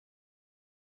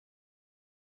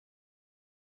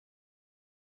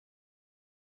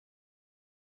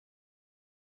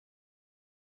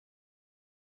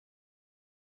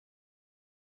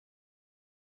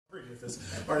with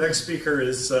this. Our next speaker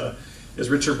is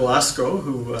Richard Balasko,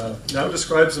 who now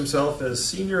describes himself as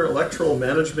Senior Electoral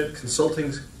Management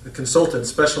Consultant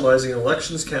specializing in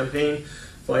elections, campaign,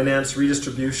 finance,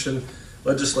 redistribution,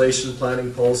 legislation,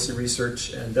 planning, policy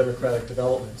research, and democratic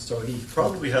development. So he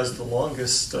probably has the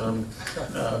longest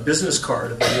business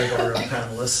card of any of our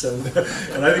panelists,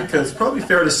 and I think it's probably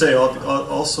fair to say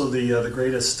also the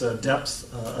greatest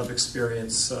depth of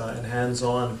experience and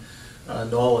hands-on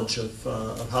knowledge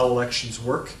of how elections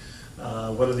work,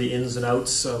 what are the ins and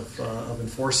outs of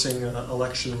enforcing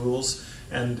election rules,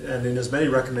 and in as many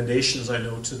recommendations I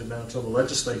know to the Manitoba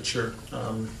legislature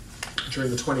during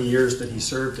the 20 years that he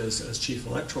served as Chief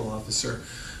Electoral Officer,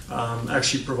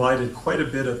 actually provided quite a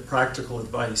bit of practical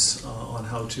advice on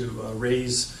how to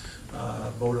raise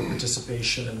voter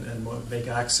participation and make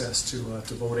access to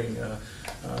voting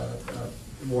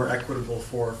more equitable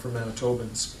for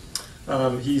Manitobans.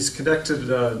 He's conducted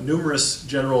numerous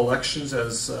general elections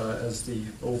as the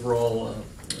overall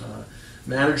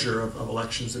manager of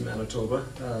elections in Manitoba,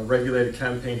 regulated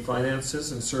campaign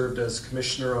finances, and served as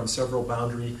commissioner on several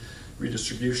boundary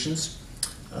redistributions.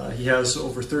 He has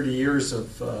over 30 years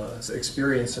of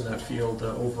experience in that field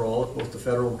overall at both the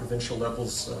federal and provincial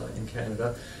levels in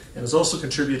Canada, and has also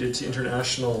contributed to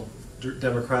international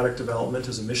democratic development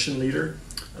as a mission leader,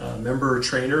 member or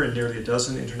trainer in nearly a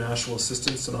dozen international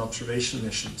assistance and observation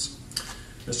missions.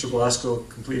 Mr. Balasko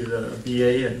completed a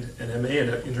BA and MA in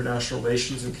International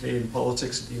Relations and Canadian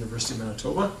Politics at the University of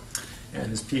Manitoba, and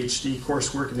his PhD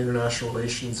coursework in International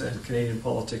Relations and Canadian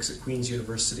Politics at Queen's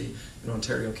University in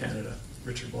Ontario, Canada.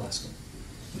 Richard Balasko.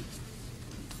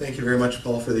 Thank you very much,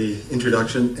 Paul, for the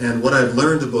introduction. And what I've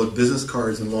learned about business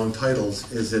cards and long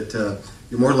titles is that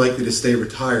you're more likely to stay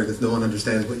retired if no one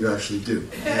understands what you actually do.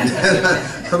 And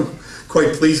I'm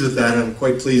quite pleased with that. I'm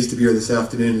quite pleased to be here this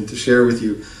afternoon and to share with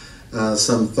you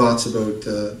some thoughts about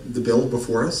the bill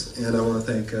before us. And I want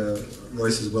to thank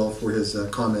Royce as well for his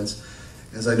comments,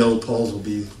 as I know Paul's will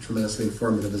be tremendously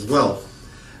informative as well.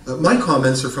 My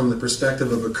comments are from the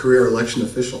perspective of a career election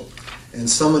official and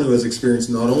someone who has experience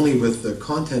not only with the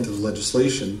content of the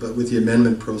legislation, but with the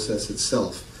amendment process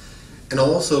itself. And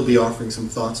I'll also be offering some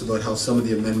thoughts about how some of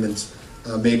the amendments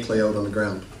may play out on the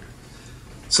ground.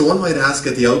 So one might ask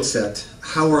at the outset,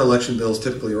 how are election bills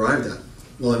typically arrived at?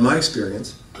 Well, in my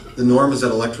experience, the norm is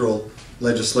that electoral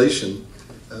legislation,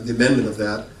 the amendment of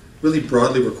that, really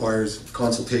broadly requires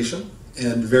consultation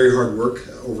and very hard work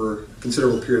over a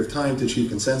considerable period of time to achieve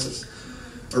consensus.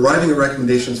 Arriving at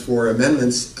recommendations for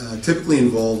amendments typically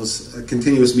involves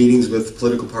continuous meetings with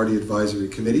political party advisory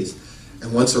committees,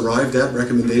 and once arrived at,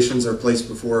 recommendations are placed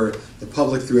before the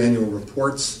public through annual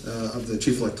reports of the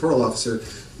Chief Electoral Officer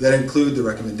that include the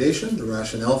recommendation, the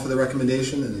rationale for the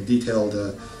recommendation, and a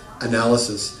detailed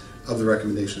analysis of the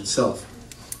recommendation itself.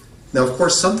 Now, of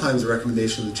course, sometimes the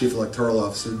recommendations of the Chief Electoral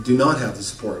Officer do not have the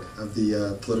support of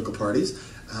the political parties.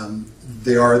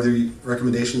 They are the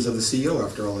recommendations of the CEO,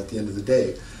 after all, at the end of the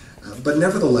day. But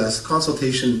nevertheless,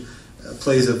 consultation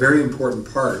plays a very important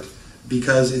part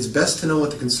because it's best to know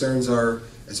what the concerns are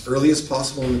as early as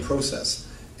possible in the process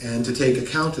and to take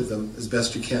account of them as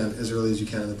best you can, as early as you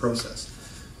can in the process.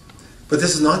 But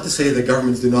this is not to say that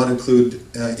governments do not include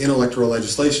in electoral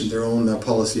legislation their own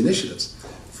policy initiatives.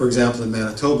 For example, in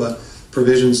Manitoba,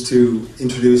 provisions to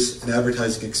introduce an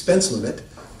advertising expense limit,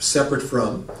 separate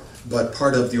from, but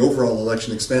part of the overall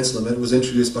election expense limit, was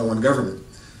introduced by one government.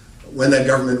 When that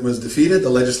government was defeated, the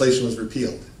legislation was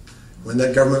repealed. When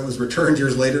that government was returned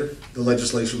years later, the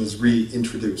legislation was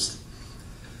reintroduced.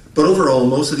 But overall,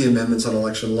 most of the amendments on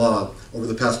election law over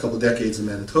the past couple of decades in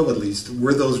Manitoba at least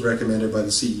were those recommended by the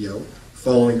CEO,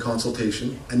 following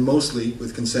consultation, and mostly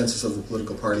with consensus of the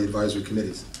political party advisory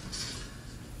committees.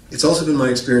 It's also been my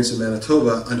experience in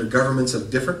Manitoba under governments of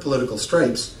different political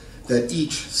stripes that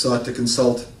each sought to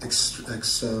consult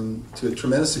to a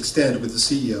tremendous extent with the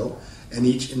CEO, and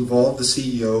each involved the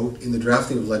CEO in the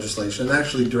drafting of legislation, and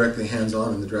actually directly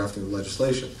hands-on in the drafting of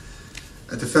legislation.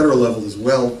 At the federal level as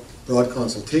well, broad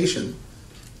consultation,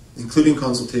 including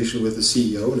consultation with the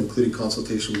CEO and including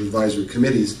consultation with advisory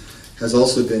committees, has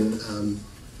also been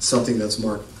something that's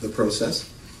marked the process.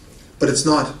 But it's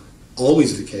not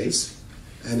always the case,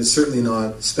 and it's certainly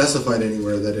not specified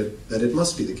anywhere that it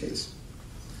must be the case.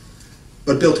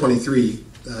 But Bill 23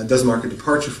 does mark a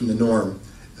departure from the norm,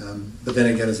 but then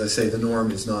again, as I say, the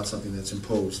norm is not something that's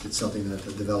imposed, it's something that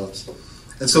develops.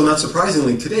 And so not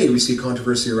surprisingly, today we see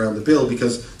controversy around the bill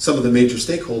because some of the major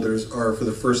stakeholders are for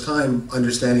the first time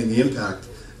understanding the impact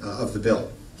of the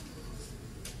bill.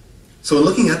 So in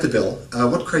looking at the bill,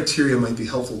 what criteria might be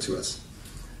helpful to us?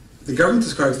 The government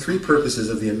described three purposes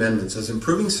of the amendments as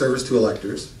improving service to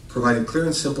electors, providing clear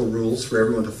and simple rules for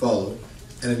everyone to follow,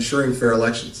 and ensuring fair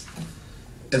elections.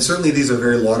 And certainly these are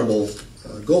very laudable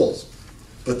goals.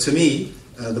 But to me,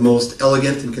 the most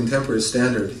elegant and contemporary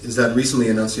standard is that recently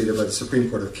enunciated by the Supreme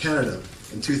Court of Canada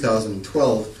in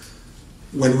 2012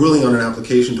 when ruling on an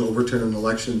application to overturn an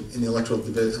election in the electoral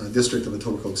district of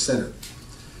Etobicoke Centre.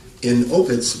 In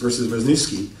Opitz versus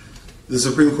Wisniewski, the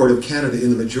Supreme Court of Canada, in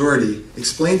the majority,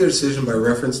 explained their decision by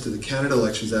reference to the Canada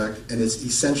Elections Act and its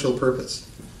essential purpose.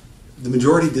 The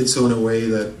majority did so in a way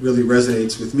that really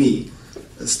resonates with me,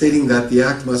 stating that the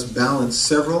Act must balance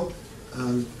several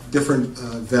different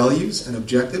values and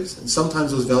objectives, and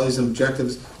sometimes those values and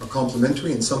objectives are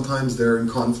complementary and sometimes they're in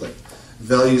conflict.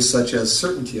 Values such as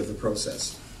certainty of the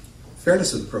process,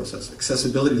 fairness of the process,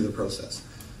 accessibility of the process.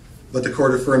 But the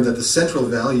court affirmed that the central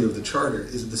value of the Charter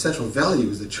is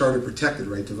the Charter-protected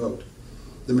right to vote.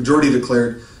 The majority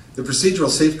declared the procedural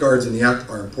safeguards in the Act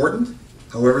are important,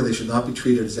 however, they should not be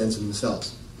treated as ends in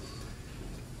themselves.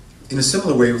 In a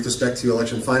similar way, with respect to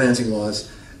election financing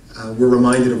laws, we're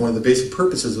reminded of one of the basic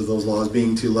purposes of those laws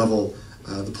being to level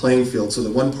the playing field so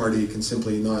that one party can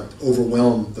simply not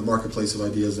overwhelm the marketplace of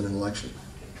ideas in an election.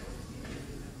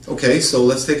 Okay, so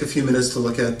let's take a few minutes to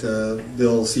look at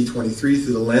Bill C-23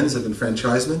 through the lens of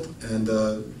enfranchisement and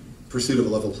pursuit of a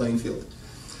level playing field.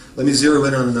 Let me zero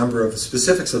in on a number of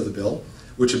specifics of the bill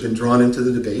which have been drawn into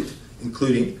the debate,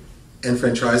 including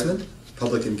enfranchisement,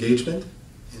 public engagement,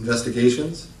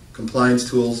 investigations, compliance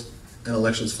tools, and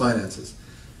elections finances.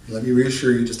 Let me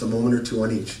reassure you just a moment or two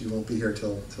on each. You won't be here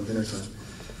till dinner time.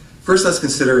 First, let's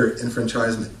consider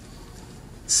enfranchisement.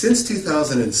 Since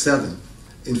 2007,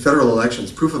 in federal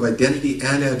elections, proof of identity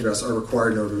and address are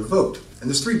required in order to vote. And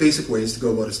there's three basic ways to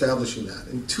go about establishing that.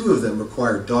 And two of them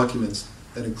require documents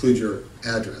that include your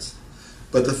address.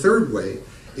 But the third way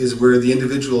is where the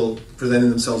individual presenting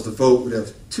themselves to vote would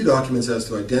have two documents as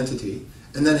to identity,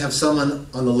 and then have someone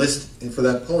on the list for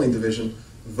that polling division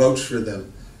vouch for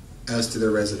them as to their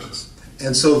residence.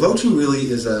 And so vouching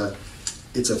really is a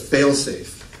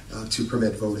fail-safe to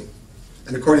permit voting.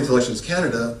 And according to Elections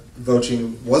Canada,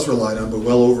 vouching was relied on by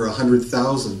well over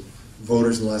 100,000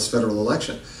 voters in the last federal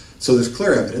election. So there's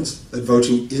clear evidence that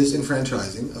vouching is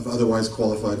enfranchising of otherwise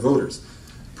qualified voters.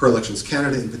 Per Elections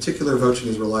Canada, in particular, vouching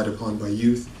is relied upon by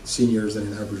youth, seniors, and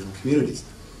in Aboriginal communities.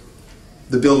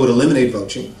 The bill would eliminate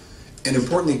vouching, and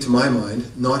importantly to my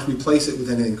mind, not replace it with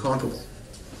anything comparable.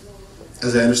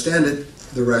 As I understand it,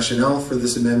 the rationale for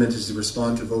this amendment is to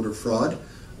respond to voter fraud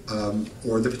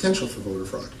or the potential for voter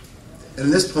fraud. And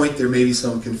at this point, there may be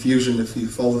some confusion if you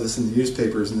follow this in the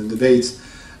newspapers and the debates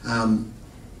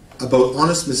about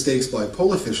honest mistakes by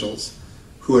poll officials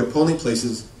who at polling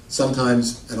places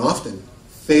sometimes and often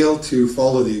fail to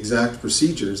follow the exact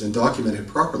procedures and document it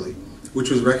properly, which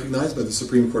was recognized by the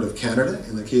Supreme Court of Canada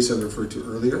in the case I referred to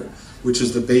earlier, which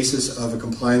is the basis of a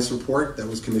compliance report that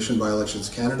was commissioned by Elections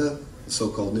Canada, the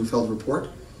so-called Neufeld report.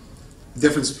 The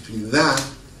difference between that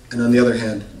and, on the other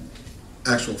hand,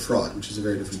 actual fraud, which is a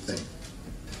very different thing.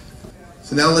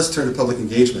 So now let's turn to public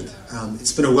engagement.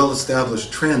 It's been a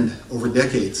well-established trend over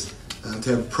decades to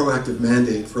have a proactive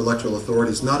mandate for electoral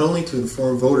authorities, not only to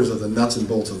inform voters of the nuts and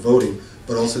bolts of voting,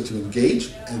 but also to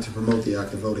engage and to promote the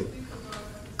act of voting.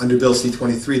 Under Bill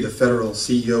C-23, the federal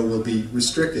CEO will be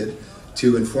restricted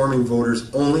to informing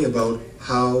voters only about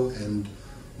how and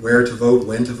where to vote,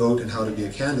 when to vote, and how to be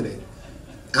a candidate.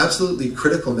 Absolutely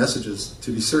critical messages,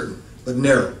 to be certain, but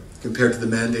narrow compared to the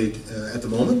mandate at the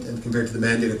moment and compared to the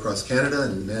mandate across Canada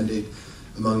and the mandate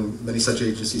among many such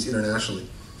agencies internationally.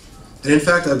 And in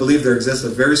fact, I believe there exists a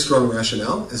very strong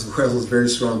rationale as well as very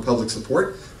strong public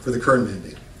support for the current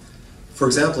mandate. For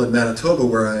example, in Manitoba,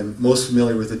 where I'm most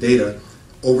familiar with the data,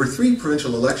 over 3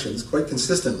 provincial elections, quite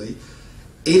consistently,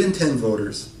 8 in 10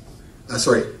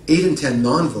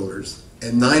 non-voters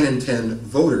and 9 in 10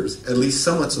 voters at least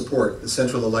somewhat support the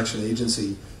central election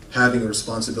agency having a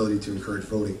responsibility to encourage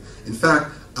voting. In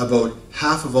fact, about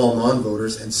half of all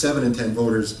non-voters and 7 in 10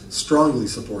 voters strongly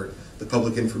support the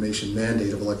public information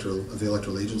mandate of the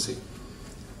electoral agency.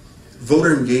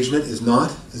 Voter engagement is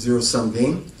not a zero-sum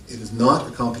game. It is not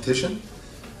a competition.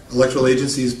 Electoral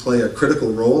agencies play a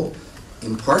critical role,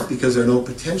 in part because there are no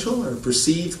potential or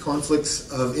perceived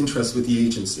conflicts of interest with the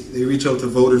agency. They reach out to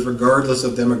voters regardless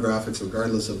of demographics,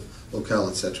 regardless of locale,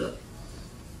 etc.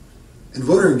 And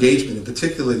voter engagement, and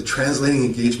particularly translating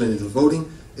engagement into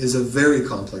voting, is a very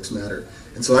complex matter.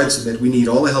 And so I'd submit we need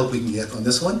all the help we can get on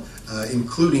this one,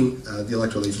 including the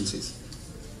electoral agencies.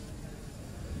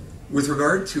 With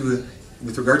regard to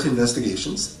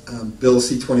investigations, Bill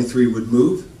C-23 would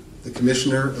move the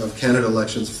Commissioner of Canada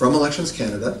Elections from Elections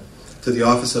Canada to the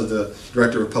Office of the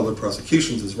Director of Public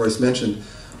Prosecutions, as Royce mentioned,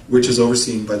 which is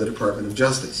overseen by the Department of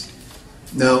Justice.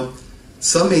 Now,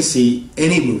 some may see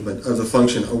any movement of the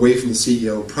function away from the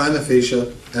CEO prima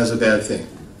facie as a bad thing,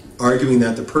 arguing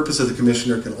that the purpose of the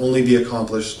Commissioner can only be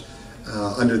accomplished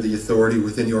under the authority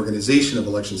within the organization of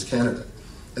Elections Canada.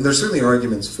 And there are certainly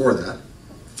arguments for that,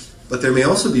 but there may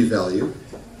also be value,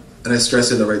 and I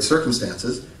stress in the right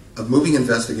circumstances, of moving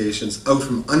investigations out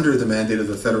from under the mandate of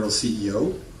the federal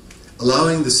CEO,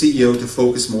 allowing the CEO to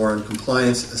focus more on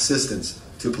compliance assistance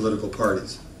to political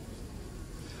parties.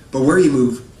 But where you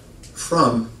move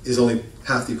from is only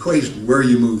half the equation. Where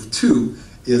you move to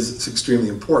is extremely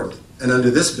important. And under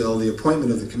this bill, the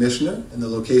appointment of the Commissioner and the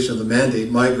location of the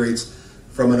mandate migrates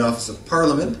from an Office of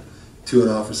Parliament to an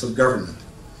Office of Government.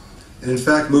 And in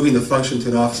fact, moving the function to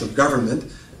an Office of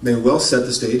Government may well set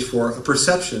the stage for a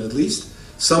perception, at least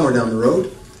somewhere down the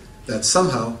road, that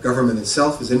somehow government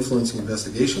itself is influencing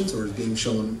investigations or is being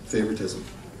shown favoritism.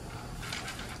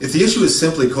 If the issue is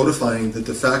simply codifying the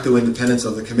de facto independence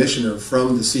of the Commissioner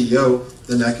from the CEO,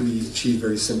 then that can be achieved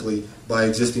very simply by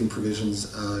existing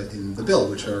provisions in the bill,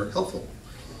 which are helpful.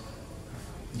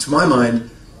 To my mind,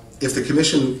 if the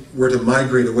Commission were to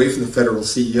migrate away from the federal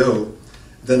CEO,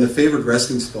 then the favored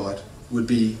resting spot would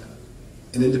be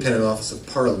an independent Office of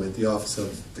Parliament, the Office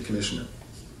of the Commissioner.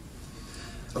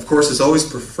 Of course, it's always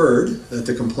preferred that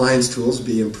the compliance tools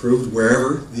be improved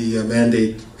wherever the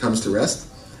mandate comes to rest,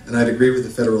 and I'd agree with the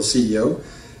federal CEO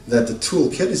that the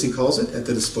toolkit, as he calls it, at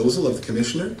the disposal of the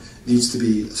Commissioner needs to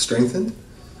be strengthened,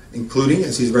 including,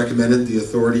 as he's recommended, the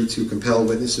authority to compel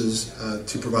witnesses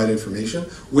to provide information,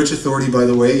 which authority, by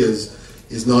the way,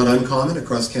 is not uncommon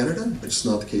across Canada, which is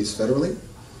not the case federally.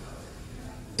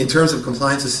 In terms of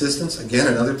compliance assistance, again,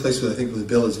 another place where I think the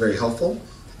bill is very helpful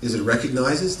is it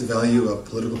recognizes the value of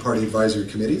political party advisory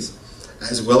committees,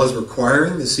 as well as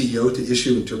requiring the CEO to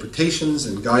issue interpretations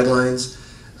and guidelines,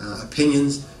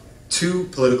 opinions to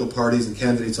political parties and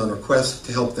candidates on request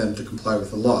to help them to comply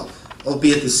with the law.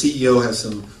 Albeit the CEO has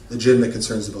some legitimate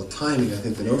concerns about timing, I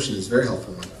think the notion is a very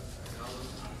helpful one.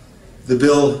 The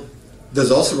bill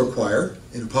does also require,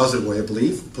 in a positive way I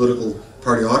believe, political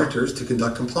party auditors to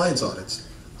conduct compliance audits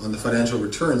on the financial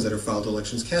returns that are filed to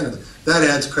Elections Canada. That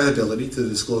adds credibility to the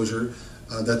disclosure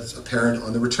that's apparent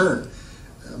on the return.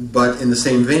 But in the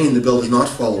same vein, the bill does not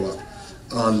follow up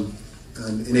on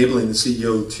enabling the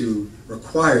CEO to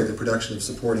require the production of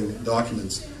supporting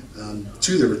documents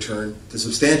to the return to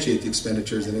substantiate the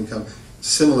expenditures and income,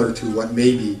 similar to what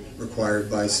may be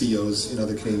required by CEOs in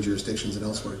other Canadian jurisdictions and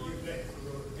elsewhere.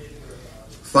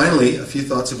 Finally, a few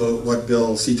thoughts about what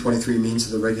Bill C-23 means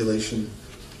to the regulation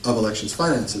of elections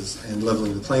finances and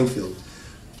leveling the playing field.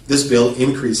 This bill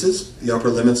increases the upper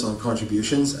limits on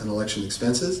contributions and election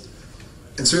expenses,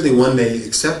 and certainly one may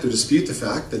accept or dispute the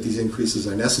fact that these increases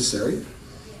are necessary,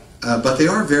 but they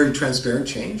are very transparent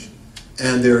change,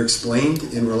 and they're explained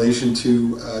in relation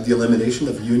to the elimination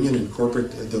of union and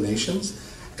corporate donations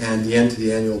and the end to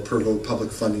the annual per vote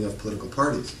public funding of political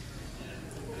parties.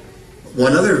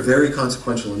 One other very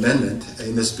consequential amendment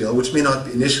in this bill, which may not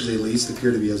initially at least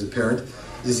appear to be as apparent,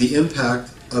 is the impact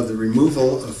of the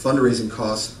removal of fundraising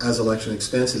costs as election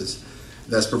expenses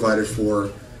that's provided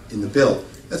for in the bill.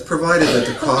 That's provided that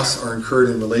the costs are incurred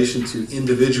in relation to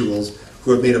individuals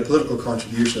who have made a political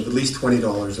contribution of at least $20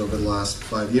 over the last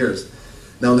 5 years.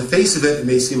 Now, on the face of it, it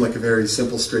may seem like a very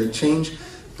simple, straight change,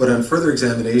 but on further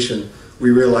examination,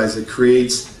 we realize it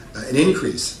creates an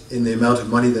increase in the amount of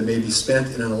money that may be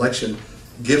spent in an election,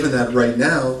 given that right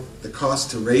now, the cost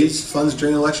to raise funds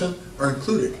during an election are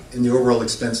included in the overall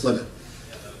expense limit.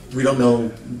 We don't know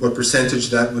what percentage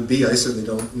that would be. I certainly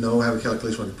don't know how to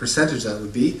calculate what percentage that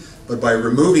would be, but by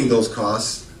removing those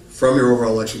costs from your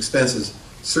overall election expenses,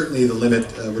 certainly the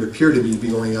limit would appear to be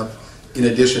going up in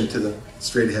addition to the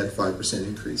straight-ahead 5%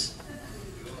 increase.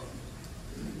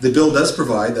 The bill does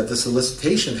provide that the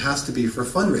solicitation has to be for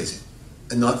fundraising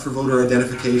and not for voter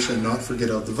identification, not for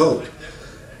get out the vote.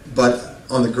 But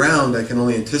on the ground, I can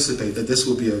only anticipate that this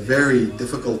will be a very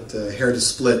difficult hair to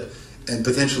split and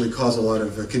potentially cause a lot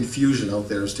of confusion out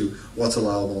there as to what's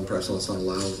allowable and perhaps what's not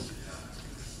allowable.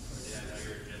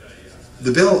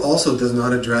 The bill also does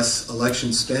not address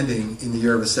election spending in the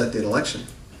year of a set date election.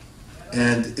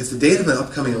 And if the date of an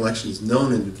upcoming election is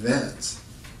known in advance,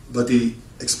 but the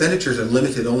expenditures are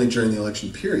limited only during the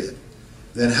election period,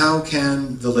 then how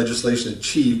can the legislation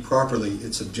achieve properly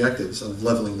its objectives of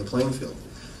leveling the playing field?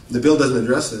 The bill doesn't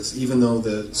address this, even though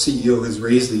the CEO has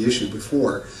raised the issue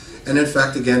before. And in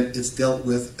fact, again, it's dealt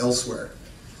with elsewhere.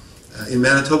 In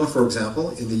Manitoba, for example,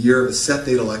 in the year of a set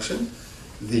date election,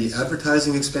 the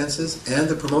advertising expenses and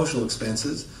the promotional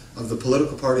expenses of the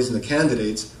political parties and the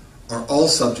candidates are all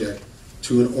subject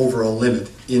to an overall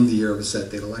limit in the year of a set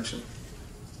date election.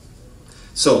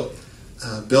 So,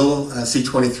 Bill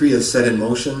C-23 has set in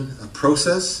motion a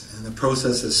process, and the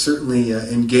process has certainly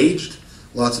engaged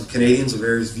lots of Canadians of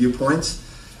various viewpoints,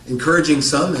 encouraging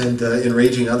some and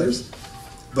enraging others.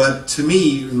 But to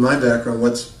me, in my background,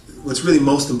 what's really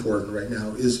most important right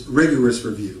now is rigorous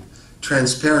review,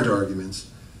 transparent arguments,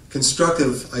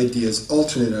 constructive ideas,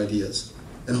 alternate ideas,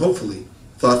 and hopefully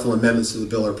thoughtful amendments to the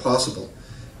bill are possible.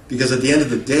 Because at the end of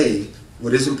the day,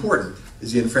 what is important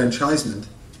is the enfranchisement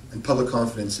and public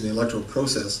confidence in the electoral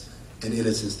process and in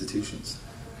its institutions.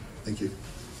 Thank you.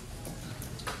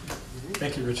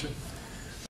 Thank you, Richard.